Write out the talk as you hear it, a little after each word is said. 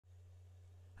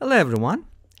Hello everyone,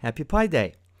 happy Pi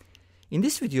Day. In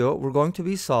this video we're going to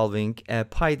be solving a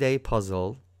Pi Day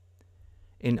puzzle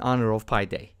in honor of Pi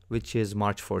Day, which is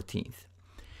March 14th.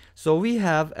 So we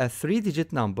have a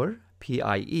 3-digit number,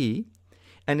 PIE,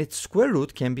 and its square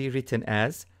root can be written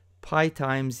as pi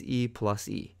times e plus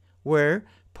e, where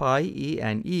pi, e,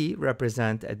 and e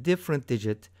represent a different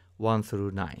digit 1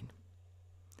 through 9.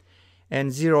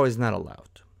 And 0 is not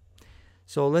allowed.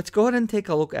 So let's go ahead and take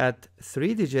a look at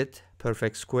 3-digit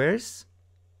perfect squares,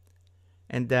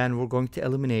 and then we're going to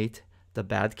eliminate the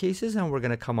bad cases and we're going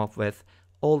to come up with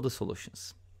all the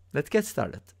solutions. Let's get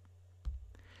started.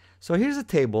 So here's a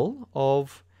table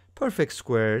of perfect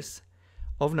squares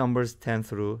of numbers 10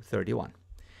 through 31.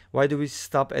 Why do we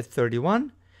stop at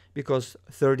 31? Because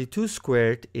 32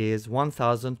 squared is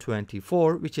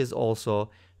 1024, which is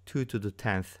also 2 to the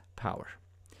 10th power.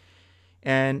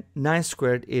 And 9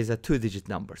 squared is a 2-digit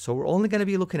number. So we're only going to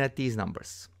be looking at these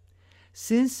numbers.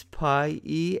 Since pi,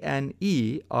 e, and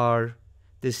e are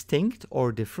distinct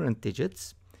or different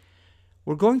digits,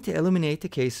 we're going to eliminate the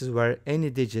cases where any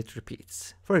digit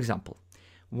repeats. For example,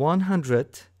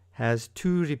 100 has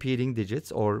 2 repeating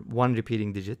digits, or 1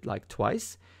 repeating digit like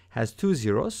twice, has 2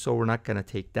 zeros, so we're not going to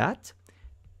take that.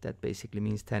 That basically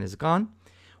means 10 is gone.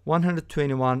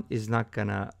 121 is not going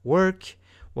to work.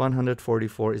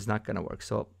 144 is not going to work.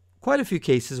 So quite a few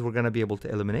cases we're going to be able to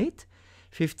eliminate.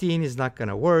 15 is not going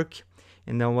to work.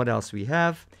 And then what else we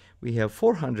have? We have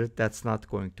 400, that's not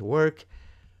going to work.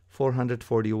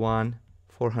 441,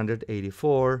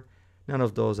 484, none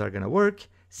of those are going to work.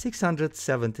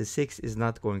 676 is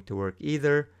not going to work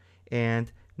either.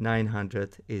 And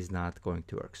 900 is not going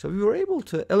to work. So we were able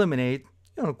to eliminate,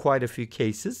 quite a few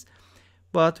cases,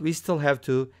 but we still have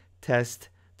to test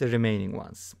the remaining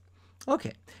ones.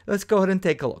 Okay, let's go ahead and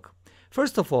take a look.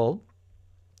 First of all,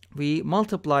 we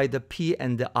multiply the p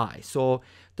and the I. So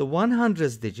the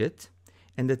 100th digit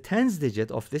and the 10th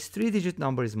digit of this 3-digit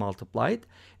number is multiplied,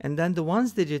 and then the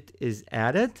 1st digit is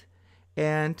added,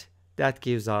 and that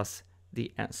gives us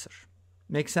the answer.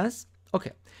 Make sense?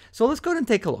 Okay, so let's go ahead and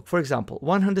take a look. For example,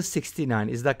 169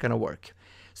 is not going to work.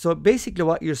 So basically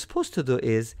what you're supposed to do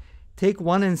is take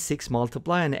 1 and 6,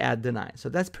 multiply, and add the 9. So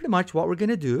that's pretty much what we're going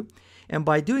to do. And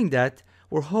by doing that,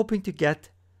 we're hoping to get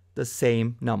the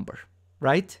same number,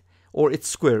 right? Or its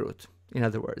square root, in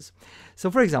other words.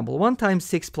 So for example, 1 times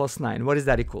 6 plus 9, what is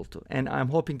that equal to? And I'm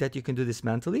hoping that you can do this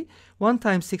mentally. 1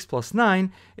 times 6 plus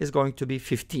 9 is going to be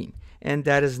 15. And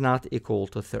that is not equal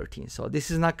to 13. So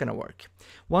this is not going to work.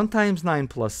 1 times 9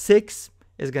 plus 6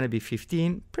 is going to be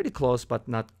 15. Pretty close, but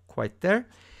not quite there.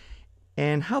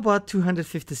 And how about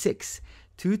 256?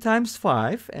 2 times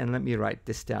 5, and let me write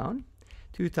this down.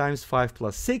 2 times 5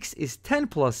 plus 6 is 10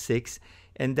 plus 6,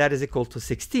 and that is equal to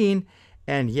 16.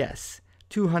 And yes,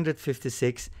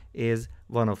 256 is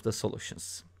one of the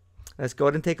solutions. Let's go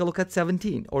ahead and take a look at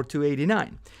 17, or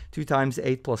 289. 2 times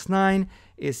 8 plus 9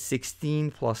 is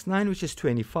 16 plus 9, which is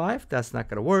 25. That's not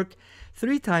going to work.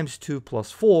 3 times 2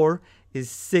 plus 4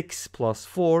 is 6 plus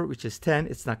 4, which is 10.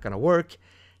 It's not going to work.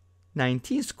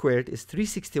 19 squared is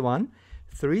 361.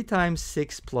 3 times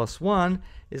 6 plus 1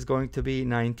 is going to be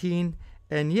 19.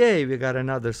 And yay, we got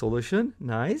another solution.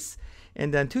 Nice.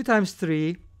 And then 2 times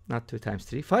 3, not 2 times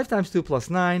 3, 5 times 2 plus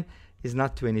 9 is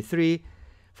not 23.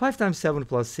 5 times 7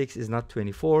 plus 6 is not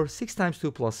 24. 6 times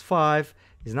 2 plus 5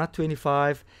 is not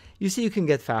 25. You see, you can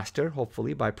get faster,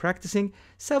 hopefully, by practicing.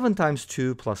 7 times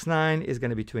 2 plus 9 is going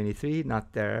to be 23.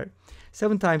 Not there.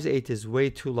 7 times 8 is way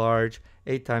too large.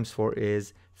 8 times 4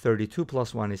 is 32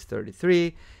 plus 1 is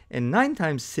 33. And 9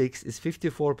 times 6 is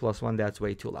 54 plus 1. That's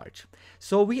way too large.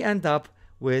 So we end up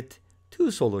with 2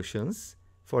 solutions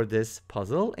for this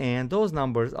puzzle, and those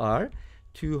numbers are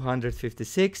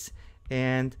 256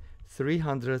 and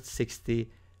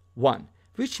 361,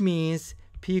 which means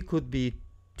P could be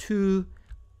 2,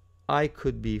 I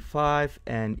could be 5,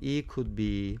 and E could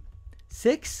be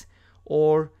 6,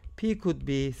 or P could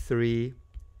be 3,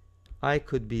 I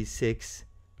could be 6,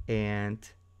 and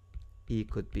E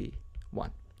could be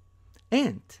 1.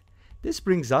 And this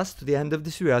brings us to the end of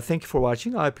this video. Thank you for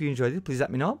watching. I hope you enjoyed it. Please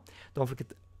let me know. Don't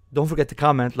forget to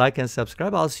comment, like, and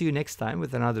subscribe. I'll see you next time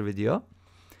with another video.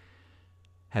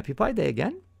 Happy Pi Day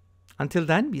again. Until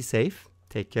then, be safe,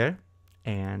 take care,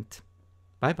 and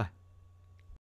bye-bye.